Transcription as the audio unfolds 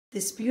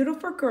This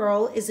beautiful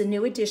girl is a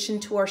new addition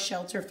to our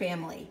shelter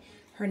family.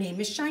 Her name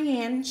is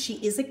Cheyenne. She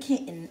is a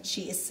kitten.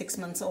 She is 6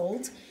 months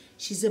old.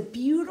 She's a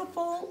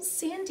beautiful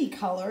sandy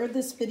color.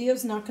 This video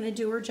is not going to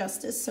do her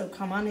justice, so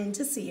come on in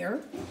to see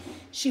her.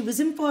 She was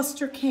in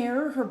foster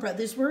care. Her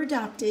brothers were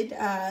adopted.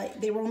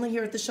 They were only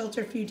here at the shelter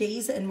a few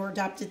days and were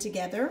adopted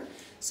together.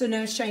 So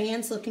now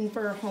Cheyenne's looking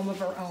for a home of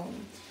her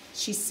own.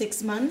 She's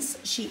 6 months.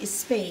 She is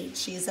spayed.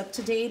 She is up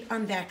to date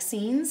on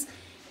vaccines.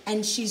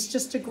 And she's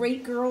just a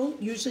great girl.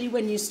 Usually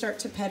when you start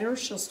to pet her,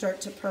 she'll start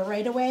to purr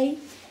right away.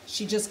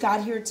 She just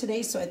got here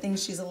today, so I think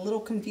she's a little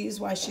confused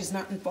why she's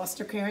not in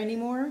foster care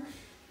anymore.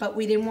 But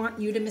we didn't want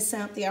you to miss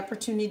out the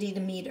opportunity to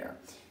meet her.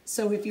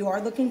 So if you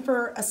are looking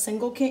for a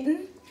single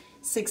kitten,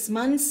 6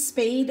 months,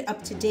 spayed,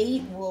 up to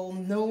date, we'll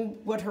know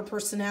what her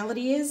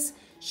personality is.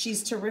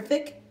 She's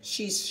terrific.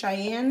 She's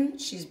Cheyenne.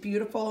 She's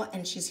beautiful,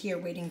 and she's here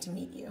waiting to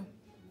meet you.